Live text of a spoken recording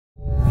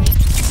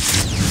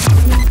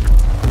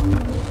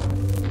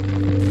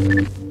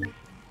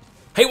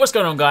Hey, what's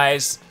going on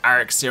guys?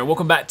 Arekkz here,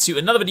 welcome back to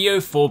another video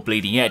for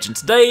Bleeding Edge, and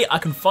today I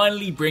can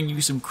finally bring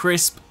you some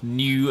crisp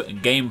new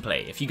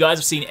gameplay. If you guys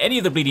have seen any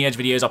of the Bleeding Edge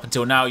videos up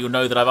until now, you'll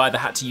know that I've either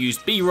had to use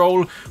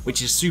B-roll,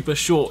 which is super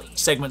short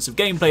segments of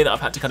gameplay that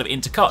I've had to kind of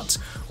intercut,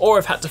 or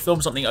I've had to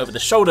film something over the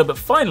shoulder, but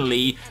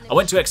finally I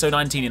went to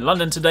XO19 in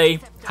London today,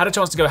 had a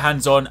chance to go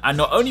hands-on, and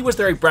not only was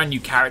there a brand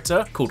new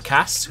character called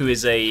Cass, who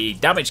is a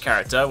damage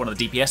character, one of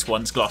the DPS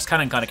ones, glass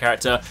cannon kind of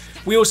character,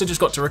 we also just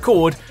got to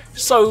record,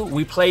 so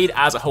we played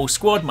as a whole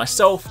squad,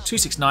 myself,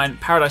 TwoSixNine,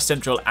 Paradise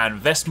Central and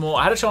Vestmore.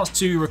 I had a chance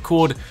to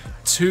record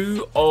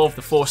 2 of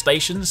the 4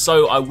 stations,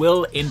 so I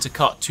will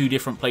intercut 2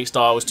 different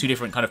playstyles, 2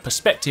 different kind of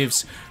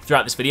perspectives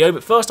throughout this video.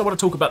 But first I want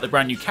to talk about the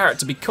brand new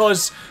character,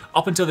 because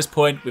up until this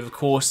point we've of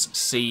course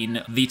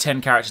seen the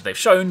 10 characters they've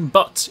shown,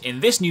 but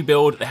in this new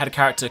build they had a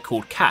character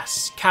called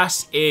Cass.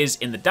 Cass is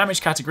in the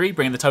damage category,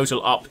 bringing the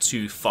total up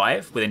to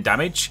 5 within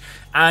damage,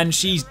 and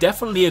she's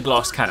definitely a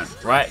glass cannon,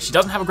 right? She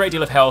doesn't have a great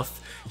deal of health.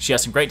 She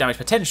has some great damage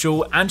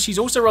potential, and she's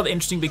also rather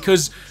interesting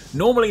because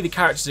normally the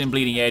characters in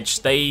Bleeding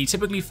Edge, they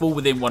typically fall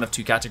within one of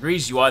 2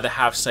 categories. You either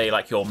have, say,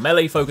 like your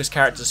melee focused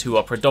characters who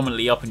are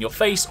predominantly up in your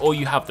face, or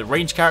you have the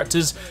range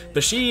characters,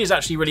 but she is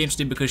actually really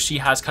interesting because she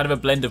has kind of a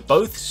blend of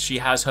both. She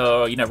has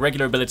her,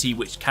 regular ability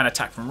which can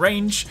attack from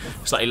range,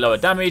 slightly lower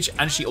damage,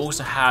 and she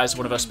also has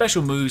one of her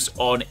special moves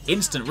on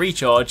instant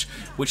recharge,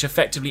 which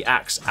effectively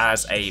acts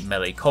as a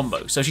melee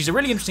combo. So she's a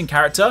really interesting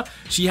character.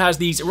 She has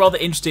these rather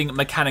interesting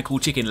mechanical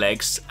chicken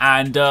legs,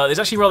 and there's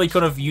actually a rather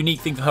kind of unique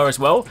thing for her as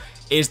well,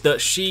 is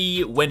that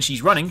she, when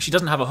she's running, she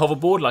doesn't have a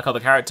hoverboard like other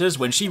characters.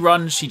 When she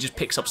runs, she just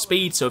picks up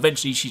speed, so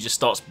eventually she just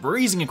starts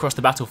breezing across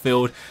the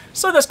battlefield.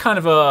 So that's kind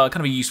of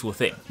a useful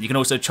thing. You can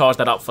also charge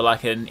that up for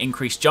like an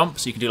increased jump,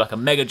 so you can do like a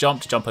mega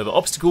jump to jump over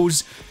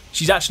obstacles.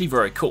 She's actually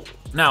very cool.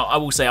 Now, I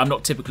will say I'm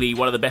not typically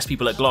one of the best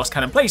people at glass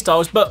cannon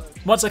playstyles, but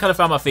once I kind of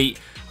found my feet,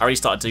 I really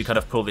started to kind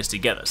of pull this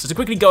together. So to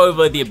quickly go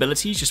over the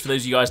abilities, just for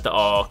those of you guys that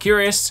are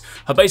curious,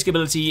 her basic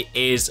ability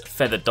is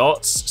feather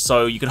darts.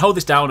 So you can hold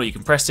this down or you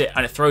can press it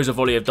and it throws a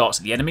volley of darts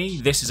at the enemy.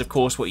 This is of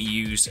course what you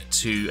use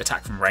to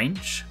attack from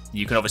range.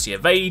 You can obviously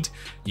evade,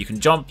 you can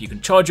jump, you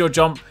can charge your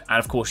jump, and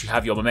of course you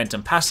have your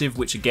momentum passive,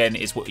 which again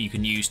is what you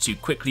can use to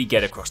quickly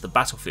get across the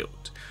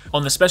battlefield.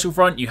 On the special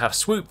front, you have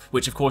swoop,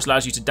 which of course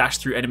allows you to dash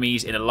through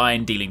enemies in a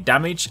line dealing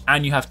damage,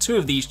 and you have 2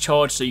 of these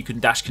charged so you can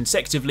dash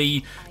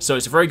consecutively, so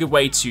it's a very good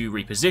way to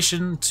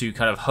reposition, to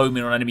kind of home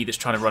in on an enemy that's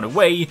trying to run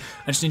away,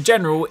 and just in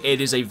general,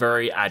 it is a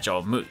very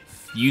agile move.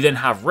 You then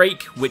have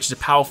Rake, which is a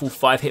powerful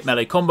 5-hit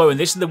melee combo, and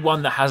this is the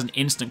one that has an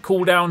instant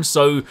cooldown,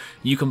 so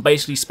you can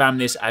basically spam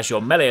this as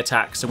your melee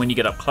attack. So when you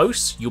get up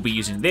close, you'll be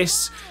using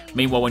this.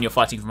 Meanwhile, when you're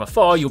fighting from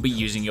afar, you'll be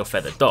using your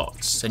feather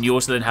darts. And you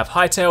also then have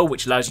Hightail,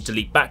 which allows you to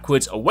leap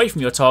backwards away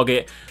from your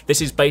target.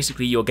 This is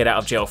basically your get out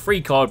of jail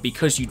free card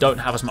because you don't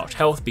have as much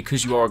health,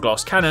 because you are a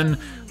glass cannon.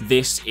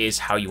 This is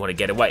how you want to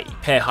get away.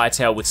 Pair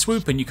Hightail with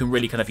swoop and you can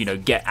really kind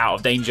of, get out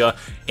of danger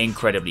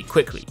incredibly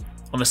quickly.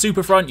 On the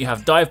super front, you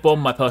have Dive Bomb,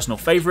 my personal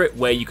favourite,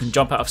 where you can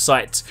jump out of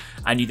sight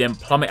and you then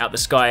plummet out the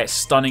sky,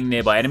 stunning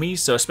nearby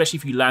enemies. So especially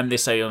if you land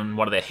this, say, on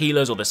one of their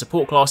healers or their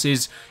support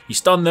classes, you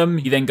stun them,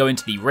 you then go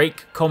into the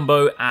Rake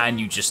combo and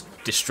you just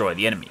destroy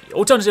the enemy.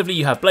 Alternatively,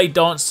 you have Blade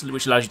Dance,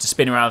 which allows you to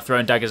spin around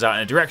throwing daggers out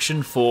in a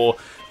direction for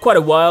quite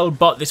a while,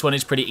 but this one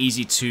is pretty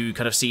easy to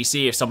kind of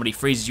CC. If somebody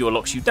freezes you or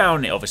locks you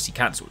down, it obviously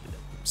cancels it.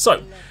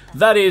 So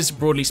that is,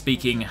 broadly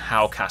speaking,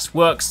 how Cass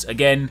works.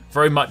 Again,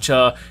 very much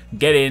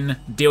get in,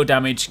 deal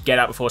damage, get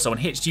out before someone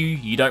hits you.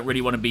 You don't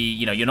really want to be,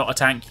 you're not a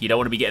tank. You don't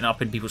want to be getting up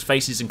in people's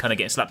faces and kind of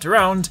getting slapped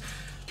around.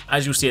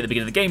 As you'll see at the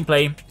beginning of the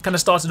gameplay, kind of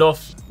started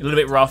off a little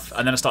bit rough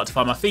and then I started to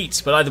find my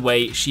feet. But either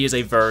way, she is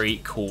a very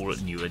cool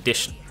new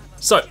addition.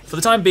 So, for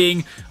the time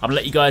being, I'm going to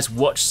let you guys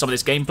watch some of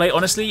this gameplay.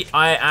 Honestly,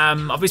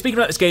 I've been speaking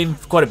about this game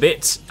for quite a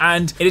bit,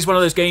 and it is one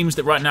of those games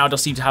that right now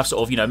does seem to have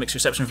sort of, mixed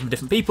reception from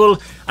different people,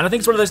 and I think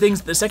it's one of those things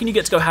that the second you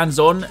get to go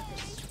hands-on,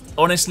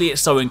 honestly, it's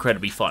so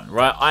incredibly fun,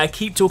 right? I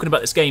keep talking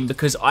about this game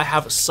because I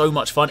have so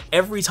much fun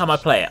every time I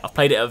play it. I've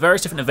played it at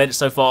various different events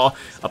so far.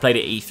 I played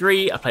it at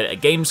E3, I played it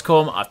at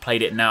Gamescom, I've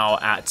played it now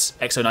at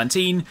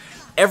XO19.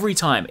 Every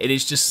time, it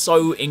is just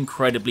so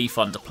incredibly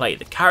fun to play.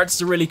 The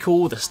characters are really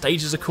cool, the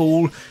stages are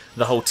cool,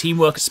 the whole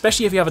teamwork,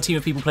 especially if you have a team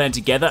of people playing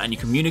together and you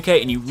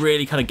communicate and you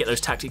really kind of get those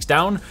tactics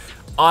down.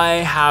 I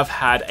have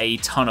had a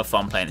ton of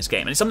fun playing this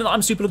game, and it's something that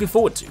I'm super looking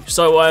forward to.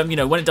 So,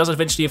 when it does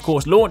eventually, of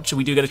course, launch, and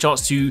we do get a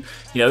chance to,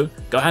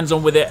 go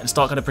hands-on with it and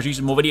start kind of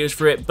producing more videos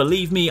for it,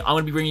 believe me, I'm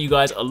going to be bringing you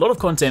guys a lot of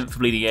content for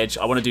Bleeding Edge.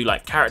 I want to do,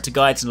 like, character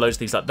guides and loads of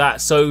things like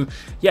that. So,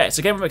 yeah, it's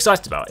a game I'm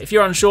excited about. If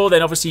you're unsure,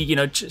 then obviously,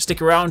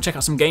 stick around, check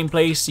out some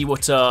gameplay, see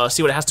what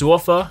it has to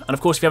offer. And, of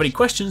course, if you have any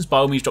questions, by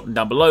all means, drop them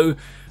down below.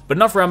 But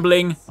enough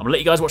rambling, I'm going to let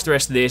you guys watch the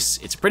rest of this.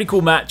 It's a pretty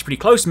cool match, pretty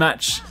close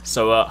match,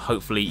 so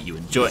hopefully you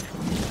enjoy it.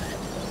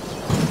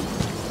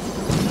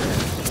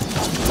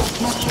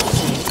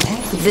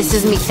 This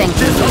is me thinking.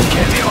 This'll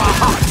give you a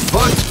hot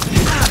foot.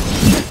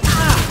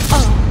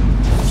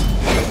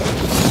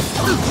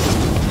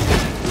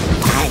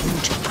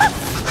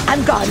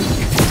 And I'm gone.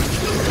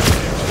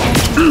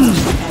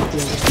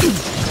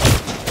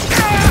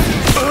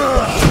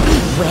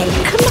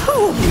 Welcome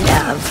home,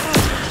 love.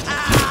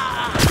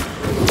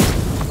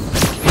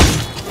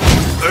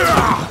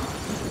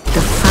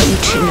 The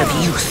fountain of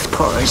youth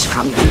pours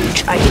from you,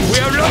 child. We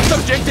are not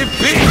Objective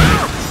B!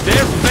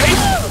 Their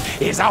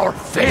fate is our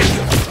fate!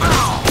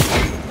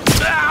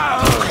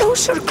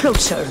 Closer,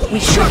 closer. We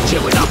shot you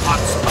in a hot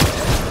spot.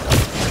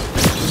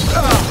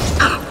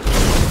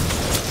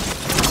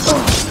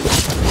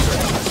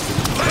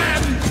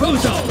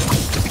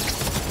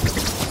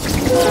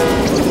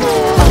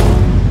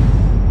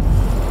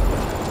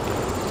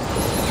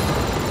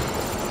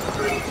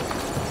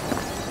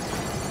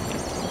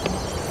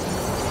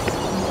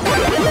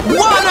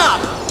 One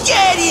up!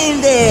 Get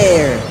in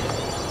there!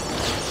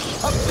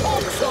 A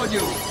pox on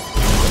you!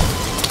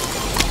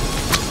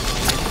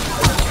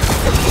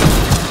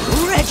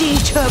 Ready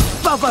to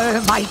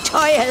bubble my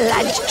toil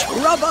and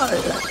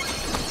trouble.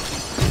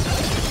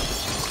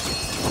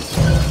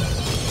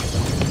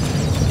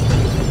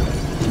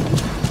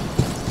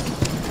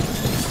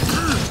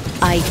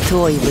 I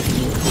toy with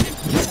you.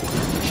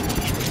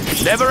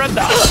 Never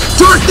enough!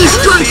 Darkness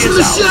strikes from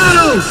the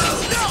shadows!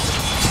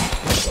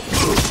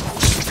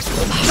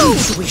 How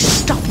do we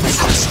stop this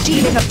from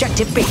stealing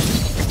Objective B?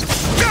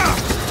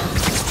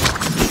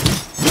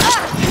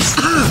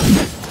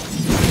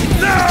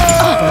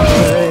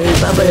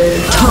 Bubble, bubble,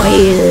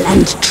 toil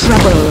and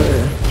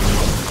trouble.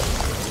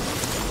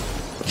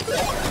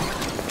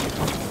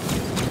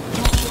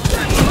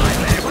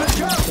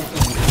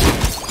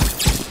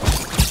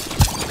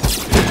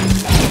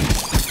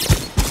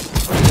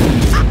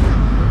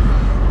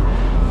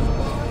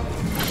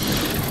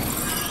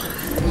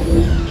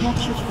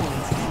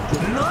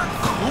 Not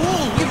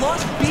cool! We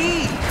lost B!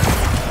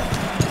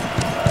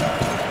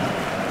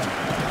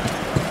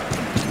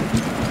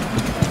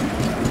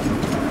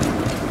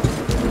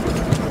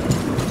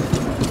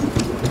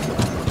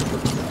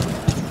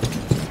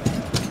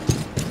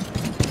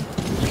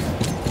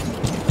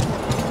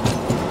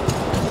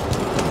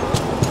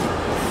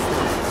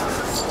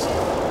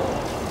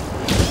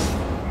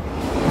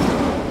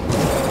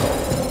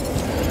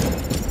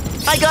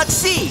 I got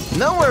C!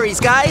 No worries,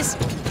 guys!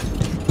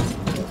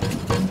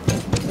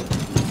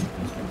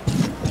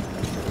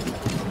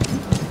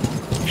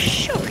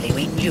 Surely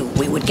we knew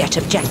we would get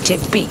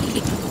Objective B.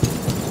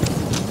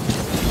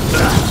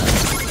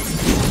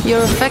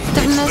 Your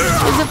effectiveness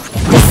is a...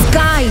 The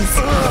skies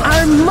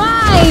are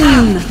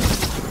mine!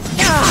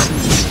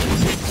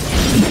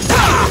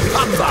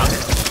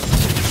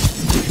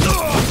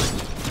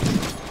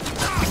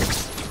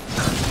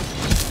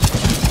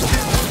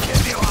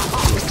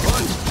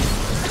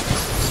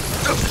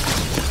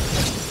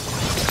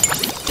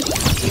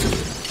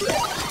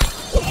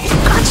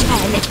 Gotcha,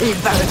 little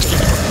birdie.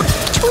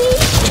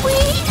 Tweet,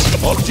 tweet.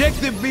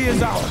 Objective B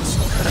is ours!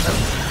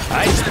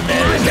 I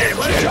smell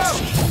vengeance!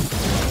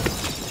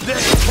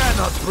 They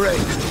cannot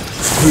break!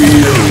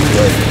 Feel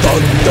the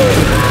thunder!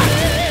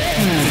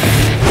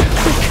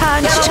 We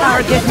can't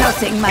target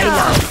nothing, my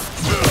love.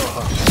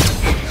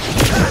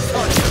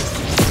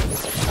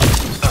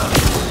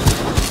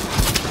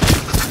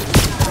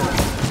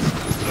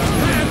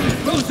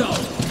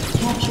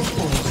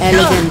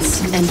 Elegance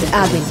and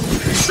agony.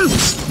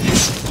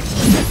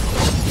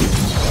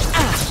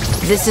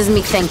 This is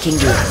me thanking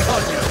you.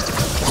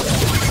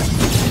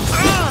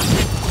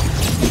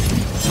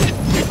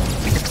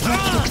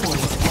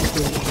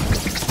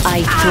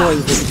 I toy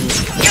with you.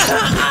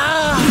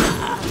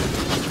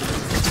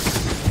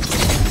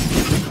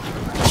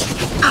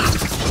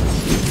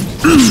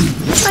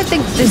 I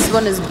think this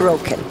one is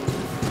broken.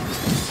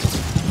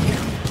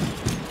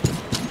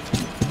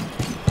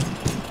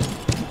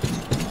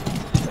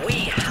 We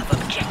have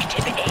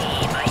Objective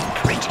A, my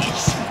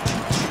pretties.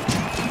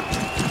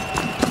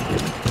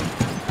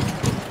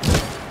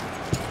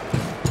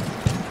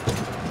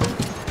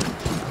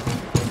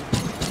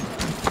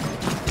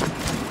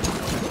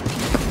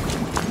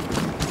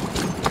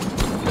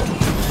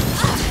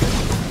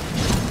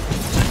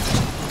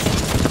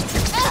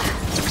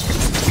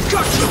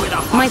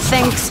 My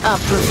thanks are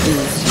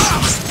profuse.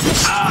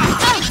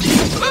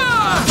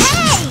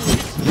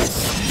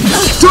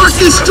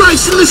 Darkness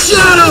strikes from the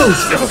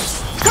shadows!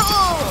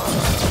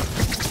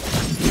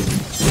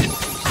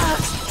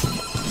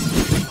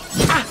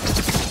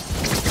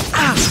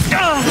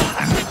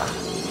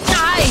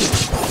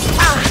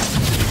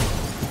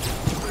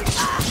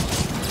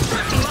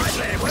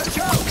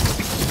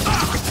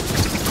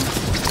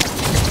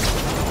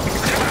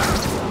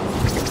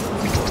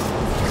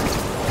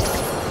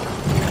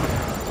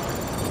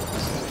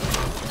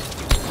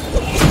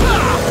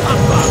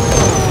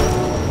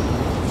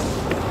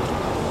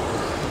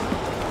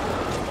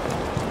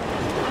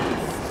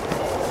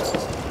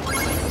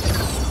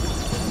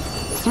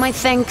 My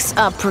thanks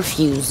are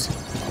profuse.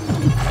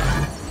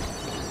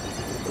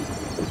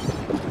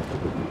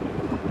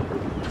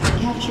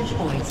 Capture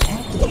points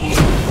activated.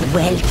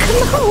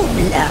 Welcome home,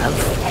 love.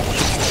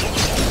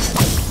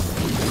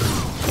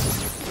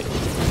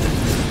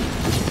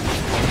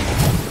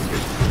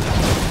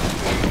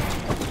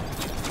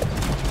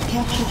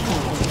 Capture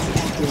points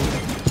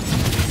activated.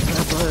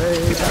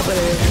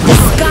 The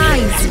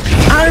skies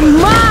are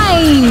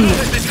mine!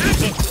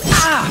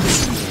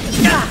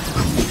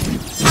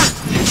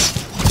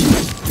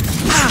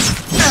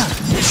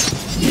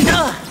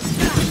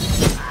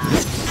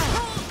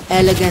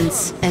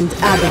 Elegance and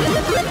agony.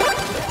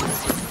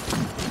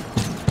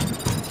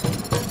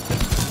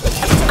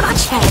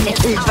 Scotch her,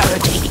 little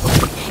birdie.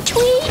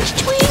 Tweet,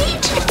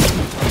 tweet.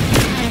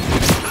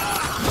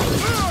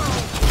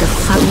 The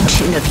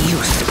fountain of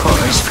youth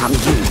pours from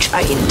you,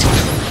 giant.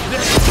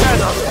 This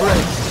cannot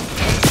break.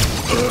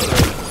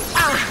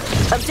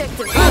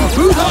 Objective.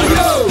 Who's on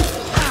you?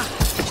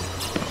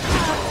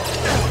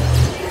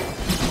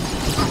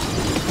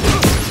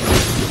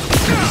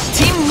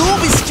 Team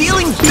Noob is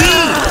stealing B!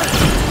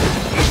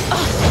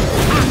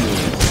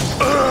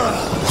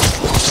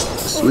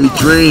 Sweet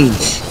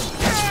dreams.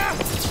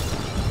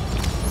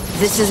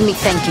 This is me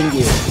thanking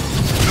you.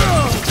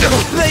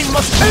 They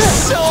must be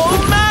so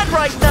mad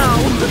right now!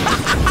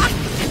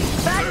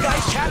 That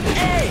guy's Cap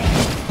A!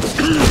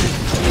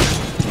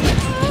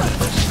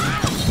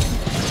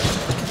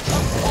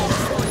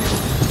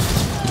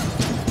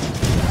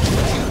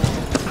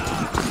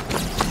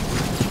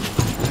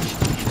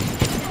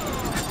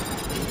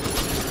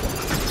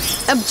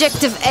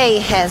 Objective A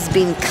has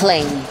been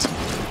claimed.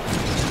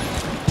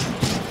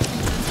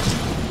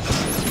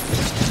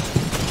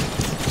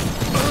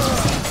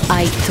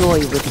 I toy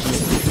with you.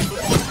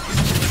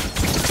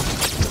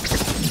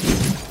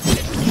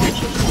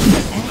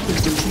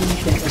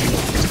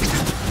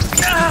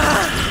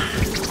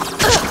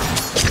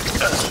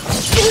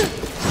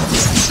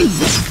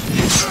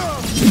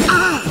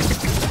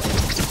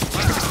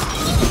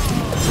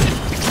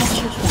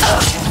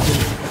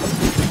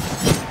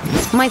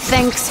 My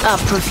thanks are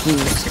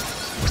profuse.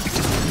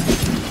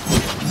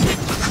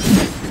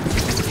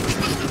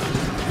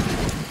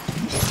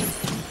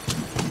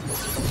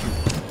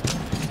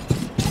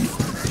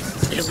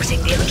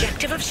 Losing the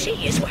objective of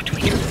C is what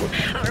we do.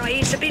 Our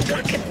eyes have been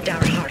blackened,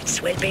 our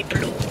hearts will be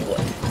blue.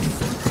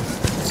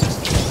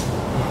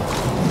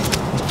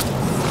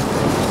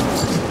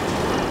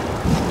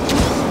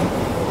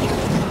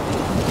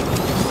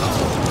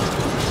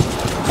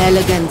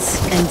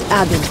 Elegance and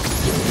agony.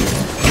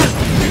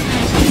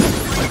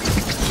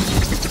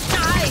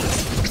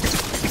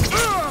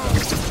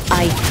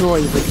 I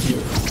toy with you.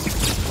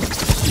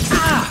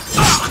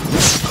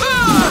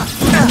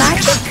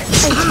 Magic?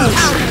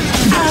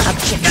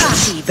 Objective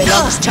C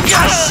belongs to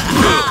us.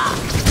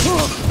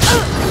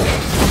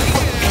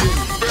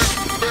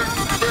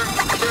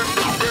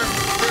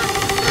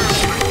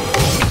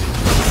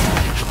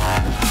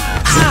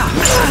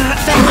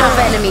 Fend off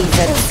enemies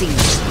at sea.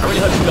 I really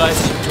hope you guys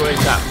enjoyed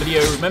that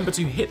video. Remember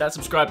to hit that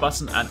subscribe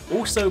button and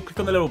also click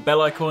on the little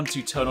bell icon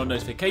to turn on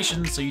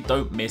notifications so you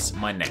don't miss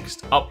my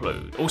next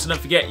upload. Also,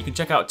 don't forget you can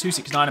check out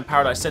 269 and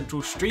Paradise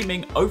Central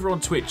streaming over on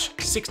Twitch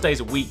 6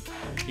 days a week.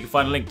 You can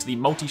find a link to the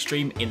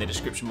multi-stream in the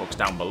description box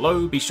down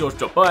below. Be sure to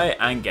drop by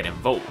and get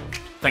involved.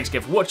 Thanks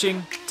again for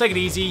watching. Take it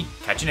easy.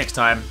 Catch you next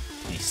time.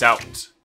 Peace out.